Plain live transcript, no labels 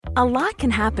A lot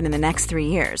can happen in the next 3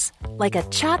 years. Like a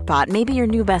chatbot may be your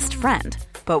new best friend.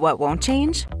 But what won't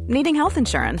change? Needing health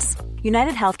insurance.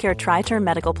 United Healthcare Tri-Term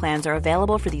Medical Plans are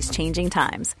available for these changing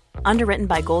times. Underwritten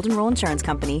by Golden Rule Insurance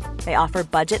Company, they offer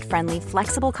budget-friendly,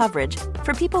 flexible coverage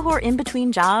for people who are in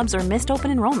between jobs or missed open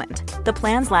enrollment. The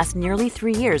plans last nearly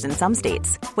 3 years in some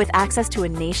states, with access to a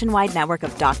nationwide network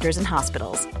of doctors and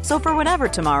hospitals. So for whatever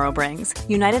tomorrow brings,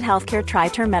 United Healthcare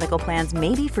Tri-Term Medical Plans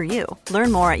may be for you.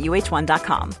 Learn more at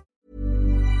uh1.com.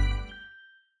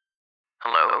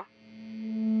 Hello?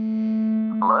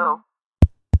 Hello?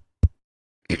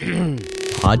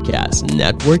 Podcast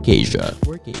Network Asia.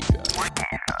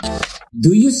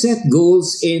 Do you set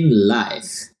goals in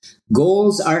life?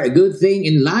 Goals are a good thing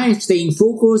in life. Staying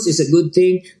focused is a good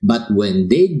thing. But when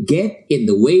they get in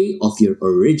the way of your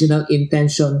original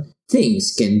intention,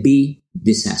 things can be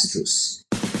disastrous.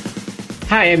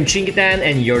 Hi, I'm Chinkitan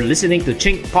and you're listening to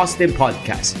Chink Positive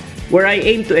Podcast, where I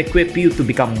aim to equip you to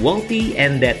become wealthy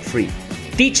and debt-free,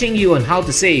 teaching you on how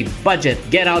to save, budget,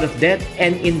 get out of debt,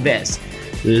 and invest.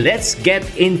 Let's get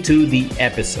into the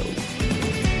episode.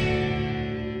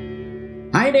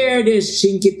 Hi there, this is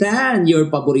Chinkitan, your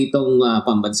paboritong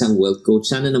pambansang wealth coach.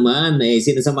 Sana naman,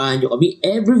 sinasamahan nyo kami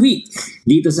every week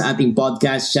dito sa ating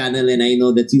podcast channel, and I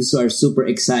know that you are super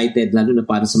excited, lalo na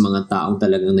para sa mga taong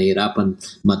talagang nahirapan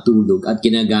matulog at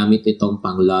ginagamit itong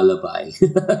panglalabay.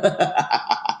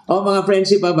 Mga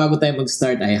friendship, bago tayo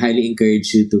mag-start, I highly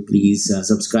encourage you to please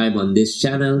subscribe on this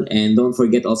channel, and don't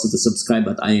forget also to subscribe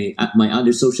at my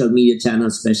other social media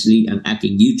channels, especially ang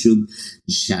aking YouTube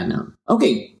channel.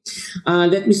 Okay,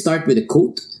 let me start with a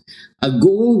quote. A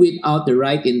goal without the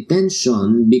right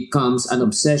intention becomes an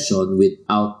obsession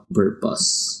without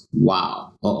purpose.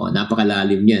 Wow. Oo,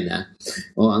 napakalalim yan.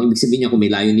 Ang ibig sabihin niya, kung may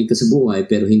layunin ka sa buhay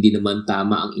pero hindi naman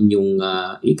tama ang inyong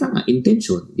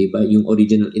intention, di ba? Yung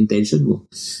original intention mo.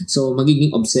 So,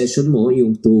 magiging obsession mo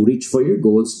yung to reach for your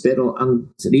goals, pero ang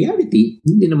reality,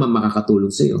 hindi naman makakatulong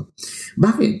sa'yo.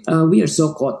 Bakit? We are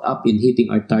so caught up in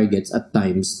hitting our targets at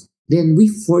times, then we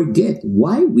forget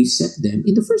why we set them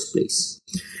in the first place.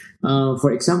 For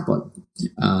example,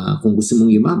 kung gusto mong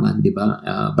yumaman, di ba?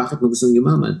 Bakit mo gusto mong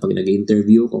yumaman? Pag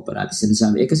nag-interview ko, parati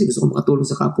sinasabi, kasi gusto ko makatulong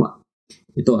sa kapwa.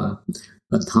 Ito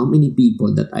but how many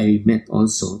people that I met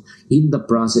also in the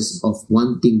process of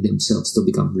wanting themselves to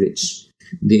become rich?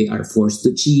 They are forced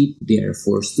to cheat, they are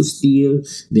forced to steal,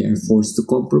 they are forced to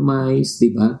compromise,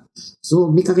 di ba?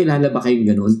 So, may kakilala ba kayong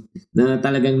ganun? Na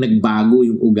talagang nagbago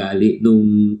yung ugali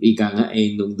nung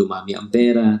nung dumami ang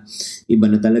pera, iba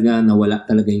na talaga, nawala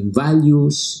talaga yung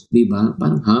values, di ba?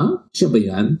 Parang, siya ba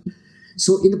yan?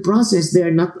 So, in the process, they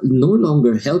are no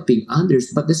longer helping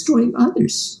others but destroying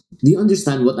others. Do you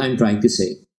understand what I'm trying to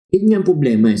say? Yun nga ang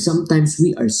problema. Sometimes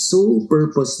we are so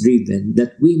purpose-driven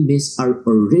that we miss our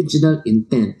original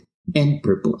intent and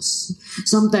purpose.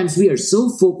 Sometimes we are so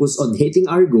focused on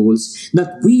hitting our goals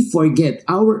that we forget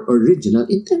our original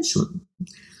intention.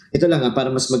 Ito lang para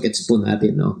mas mag-gets po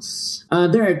natin.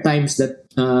 There are times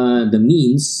that the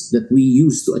means that we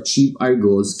use to achieve our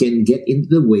goals can get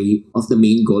into the way of the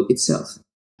main goal itself.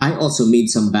 I also made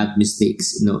some bad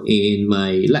mistakes in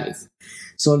my life.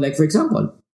 So like for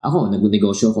example, ako,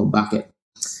 nag-negosyo ako. Bakit?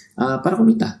 Para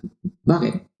kumita.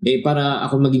 Bakit? Para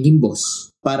ako magiging boss.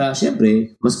 Para,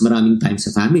 syempre, mas maraming time sa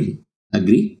family.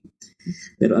 Agree?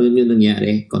 Pero alam niyo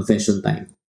nangyari, confession time.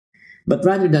 But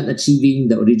rather than achieving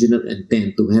the original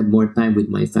intent to have more time with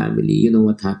my family, you know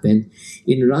what happened?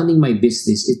 In running my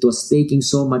business, it was taking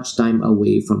so much time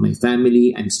away from my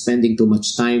family. I'm spending too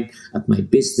much time at my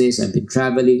business. I've been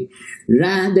traveling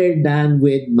rather than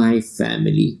with my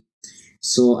family.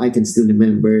 So I can still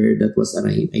remember that was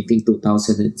around, I think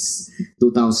 2006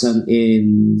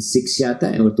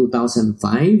 yata or 2005.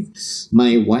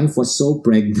 My wife was so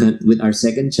pregnant with our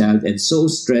second child and so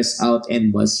stressed out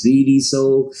and was really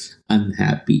so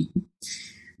unhappy.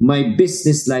 My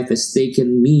business life has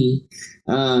taken me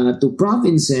to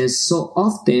provinces so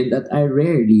often that I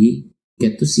rarely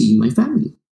get to see my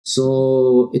family.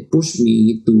 So it pushed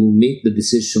me to make the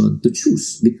decision to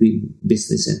choose between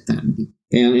business and family.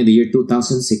 Kaya in the year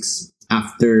 2006,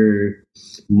 after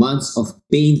months of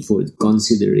painful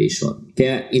consideration,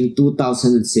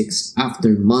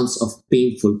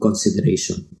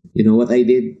 you know what I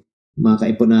did, mga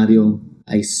kaiponaryo?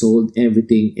 I sold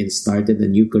everything and started a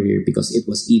new career because it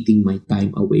was eating my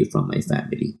time away from my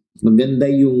family. Maganda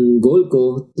yung goal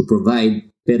ko to provide,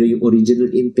 pero yung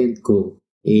original intent ko,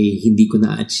 hindi ko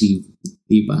na-achieve.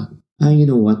 Diba? You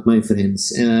know what, my friends?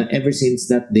 Ever since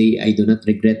that day, I do not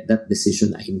regret that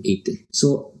decision I made.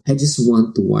 So, I just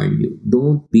want to warn you,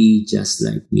 don't be just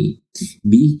like me.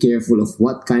 Be careful of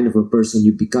what kind of a person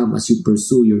you become as you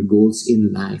pursue your goals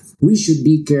in life. We should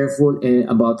be careful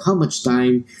about how much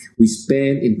time we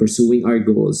spend in pursuing our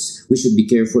goals. We should be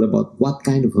careful about what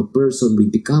kind of a person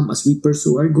we become as we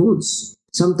pursue our goals.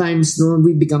 Sometimes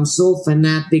we become so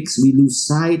fanatics, we lose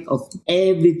sight of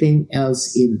everything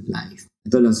else in life.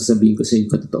 Ito lang sasabihin ko sa inyo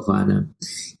katotohanan.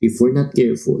 If we're not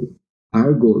careful,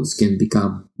 our goals can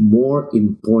become more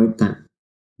important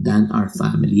than our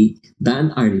family, than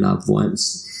our loved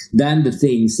ones, than the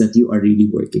things that you are really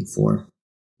working for.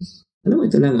 Alam mo,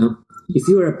 ito lang If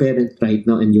you are a parent right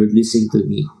now and you're listening to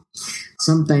me,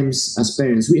 sometimes as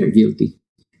parents, we are guilty.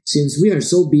 Since we are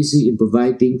so busy in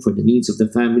providing for the needs of the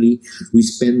family, we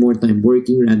spend more time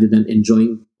working rather than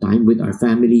enjoying time with our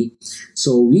family.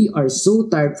 So we are so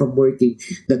tired from working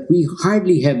that we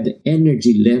hardly have the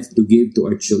energy left to give to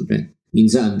our children.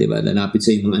 Minsan, di ba, lalapit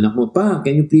sa mga anak mo, "Pa,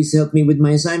 can you please help me with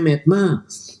my assignment? Ma,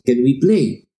 can we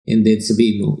play?" And then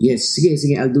sabihin mo, "Yes, sige,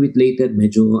 I'll do it later.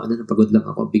 Medyo, napagod lang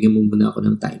ako. Bigyan mo muna ako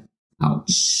ng time."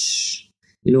 Ouch!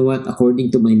 You know what?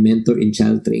 According to my mentor in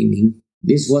child training,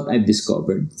 this is what I've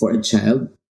discovered. For a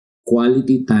child,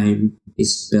 quality time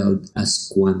is spelled as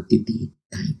quantity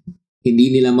time.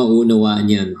 Hindi nila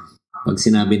maunawaan yan. Pag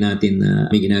sinabi natin na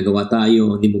may ginagawa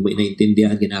tayo, hindi mo ba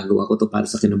inaintindihan, ginagawa ko to para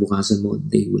sa kinabukasan mo,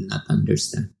 they will not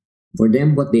understand. For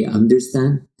them, what they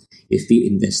understand, if you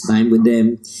invest time with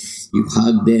them, you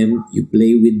hug them, you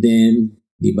play with them,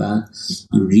 di ba?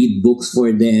 You read books for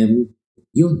them,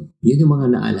 yun yung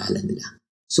mga naalala nila.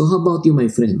 So how about you, my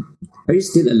friend? Are you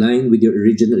still aligned with your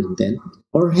original intent?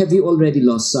 Or have you already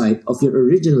lost sight of your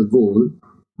original goal?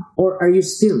 Or are you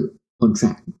still on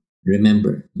track?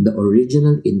 Remember, the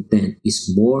original intent is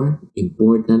more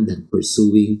important than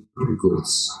pursuing your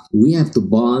goals. We have to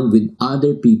bond with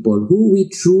other people who we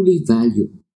truly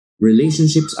value.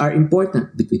 Relationships are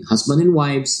important between husband and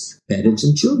wives, parents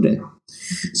and children.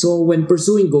 So when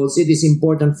pursuing goals, it is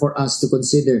important for us to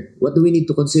consider. What do we need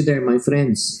to consider, my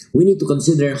friends? We need to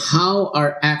consider how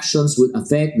our actions will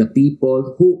affect the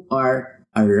people who are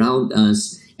around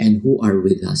us and who are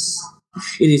with us.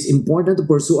 It is important to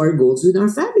pursue our goals with our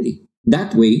family.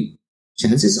 That way,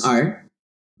 chances are,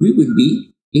 we will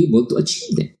be able to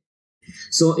achieve them.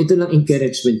 So ito lang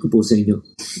encouragement ko po sa inyo.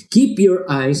 Keep your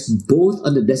eyes both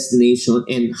on the destination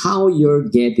and how you're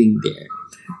getting there.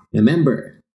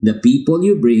 Remember, the people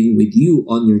you bring with you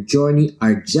on your journey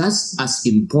are just as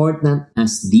important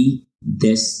as the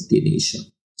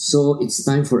destination. So it's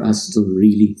time for us to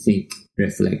really think,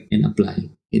 reflect, and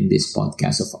apply in this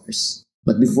podcast of ours.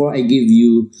 But before I give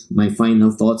you my final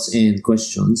thoughts and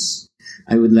questions,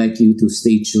 I would like you to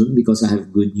stay tuned because I have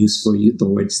good news for you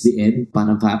towards the end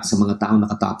para sa mga taong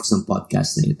nakatapos ng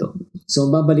podcast na ito. So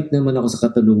babalik naman ako sa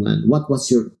katanungan, what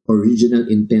was your original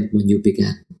intent when you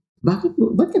began? Ba't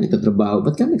ka nagtatrabaho?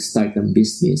 Ba't ka nag-start ng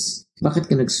business? Bakit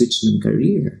ka nag-switch ng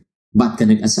career? Ba't ka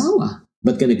nag-asawa?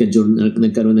 Ba't ka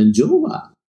nagkaroon ng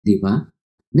jowa? Di ba?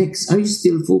 Next, are you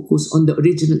still focused on the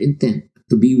original intent?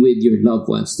 To be with your loved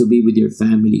ones, to be with your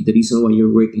family, the reason why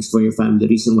you're working is for your family,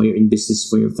 the reason why you're in business is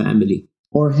for your family.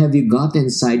 Or have you gotten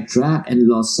sidetracked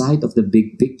and lost sight of the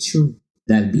big picture?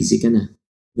 Dahil busy ka na.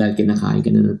 Dahil kinakain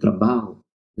ka na ng trabaho.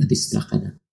 Na-distract ka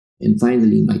na. And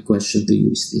finally, my question to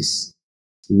you is this.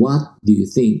 What do you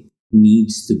think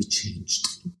needs to be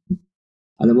changed?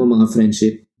 Alam mo mga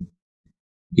friendship,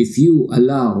 if you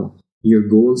allow your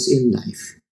goals in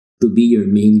life to be your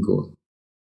main goal,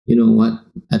 you know what?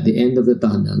 At the end of the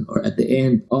tunnel, or at the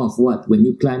end of what? When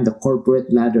you climb the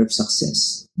corporate ladder of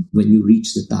success, when you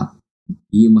reach the top,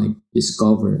 you might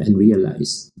discover and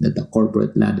realize that the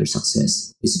corporate ladder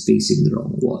success is facing the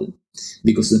wrong wall.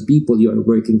 Because the people you are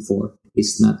working for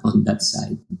is not on that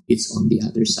side. It's on the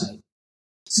other side.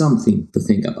 Something to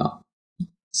think about.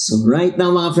 So right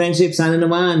now mga friendship, sana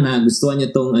naman nagustuhan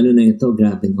nyo tong na ito.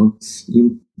 Grabe no?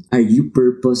 Are you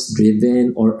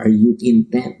purpose-driven or are you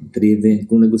intent-driven?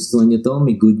 Kung nagustuhan nyo to,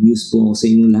 may good news po ako sa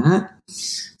inyong lahat.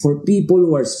 For people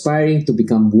who are aspiring to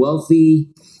become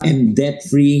wealthy and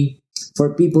debt-free,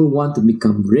 for people who want to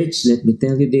become rich, let me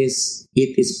tell you this,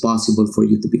 it is possible for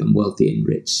you to become wealthy and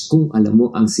rich kung alam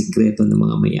mo ang sikreto ng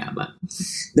mga mayaman.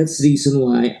 That's the reason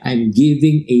why I'm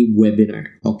giving a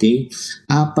webinar, okay?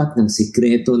 4 ng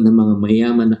sikreto ng mga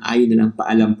mayaman na ayaw nilang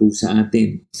paalam po sa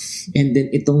atin. And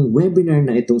then itong webinar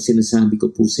na itong sinasabi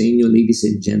ko po sa inyo, ladies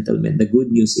and gentlemen, the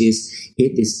good news is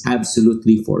it is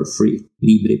absolutely for free.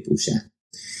 Libre po siya.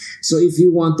 So if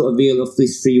you want to avail of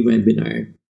this free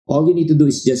webinar, all you need to do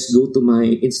is just go to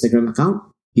my Instagram account.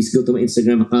 Please go to my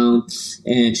Instagram account,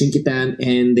 Chinkitan,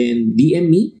 and then DM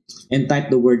me and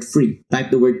type the word free.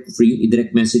 Type the word free,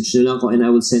 i-direct message nyo lang ko and I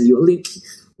will send you a link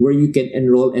where you can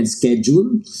enroll and schedule.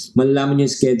 Malalaman niyo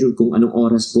yung schedule kung anong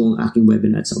oras po ang aking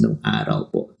webinar sa anong araw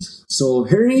po. So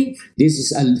hurry, this is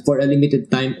for a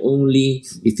limited time only.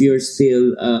 If you're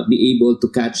still be able to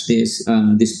catch this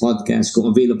podcast, kung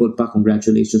available pa,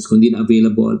 congratulations. Kung di na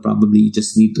available, probably you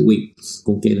just need to wait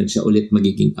kung kailan siya ulit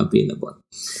magiging available.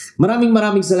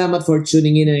 Maraming salamat for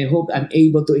tuning in, and I hope I'm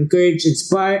able to encourage,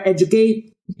 inspire,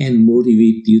 educate, and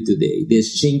motivate you today.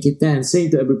 This Chinky Tan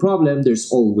saying to every problem,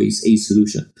 there's always a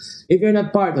solution. If you're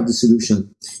not part of the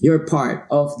solution, you're part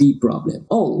of the problem.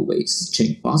 Always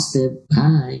think positive.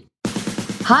 Bye.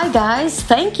 Hi guys,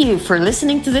 thank you for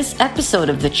listening to this episode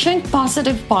of the Chink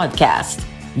Positive Podcast.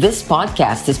 This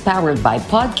podcast is powered by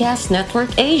Podcast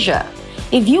Network Asia.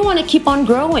 If you want to keep on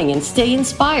growing and stay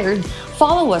inspired,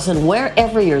 follow us on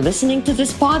wherever you're listening to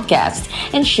this podcast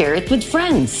and share it with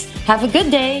friends. Have a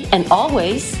good day and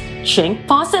always Chink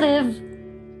Positive.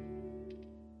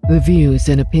 The views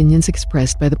and opinions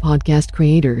expressed by the podcast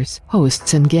creators,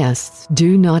 hosts, and guests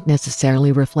do not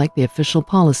necessarily reflect the official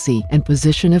policy and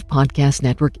position of Podcast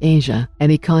Network Asia.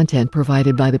 Any content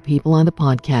provided by the people on the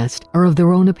podcast are of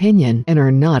their own opinion and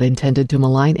are not intended to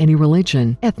malign any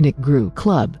religion, ethnic group,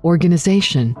 club,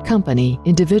 organization, company,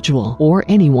 individual, or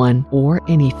anyone or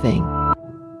anything.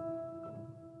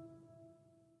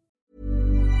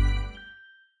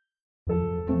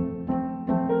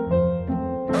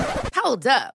 Hold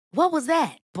up. What was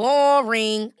that?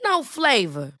 Boring. No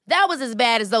flavor. That was as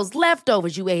bad as those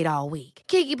leftovers you ate all week.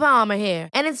 Keke Palmer here,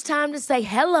 and it's time to say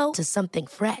hello to something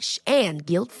fresh and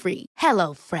guilt-free.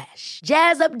 Hello Fresh.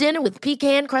 Jazz up dinner with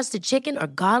pecan-crusted chicken or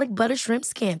garlic butter shrimp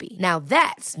scampi. Now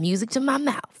that's music to my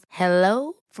mouth.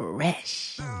 Hello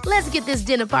Fresh. Let's get this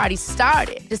dinner party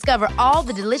started. Discover all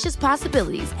the delicious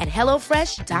possibilities at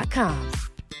HelloFresh.com.